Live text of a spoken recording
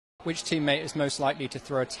Which teammate is most likely to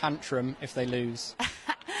throw a tantrum if they lose?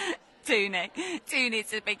 Tooney.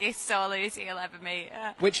 Tooney's the biggest sore loser you'll ever meet.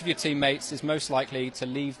 Which of your teammates is most likely to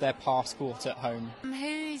leave their passport at home?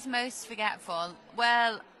 Who's most forgetful?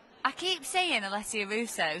 Well, I keep saying Alessia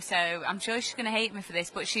Russo, so I'm sure she's going to hate me for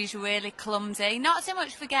this, but she's really clumsy. Not so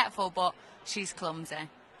much forgetful, but she's clumsy.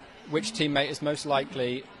 Which teammate is most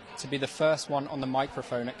likely to be the first one on the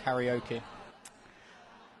microphone at karaoke?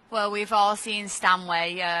 Well, we've all seen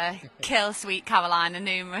Stanway kill Sweet Carolina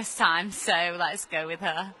numerous times, so let's go with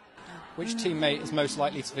her. Which teammate is most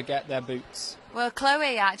likely to forget their boots? Well,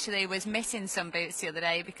 Chloe actually was missing some boots the other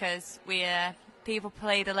day because people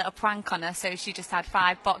played a little prank on her, so she just had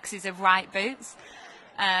 5 boxes of right boots.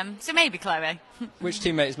 So maybe Chloe. Which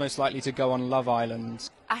teammate is most likely to go on Love Island?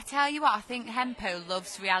 I tell you what, I think Hempo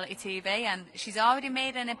loves reality TV, and she's already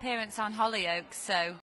made an appearance on Hollyoaks, so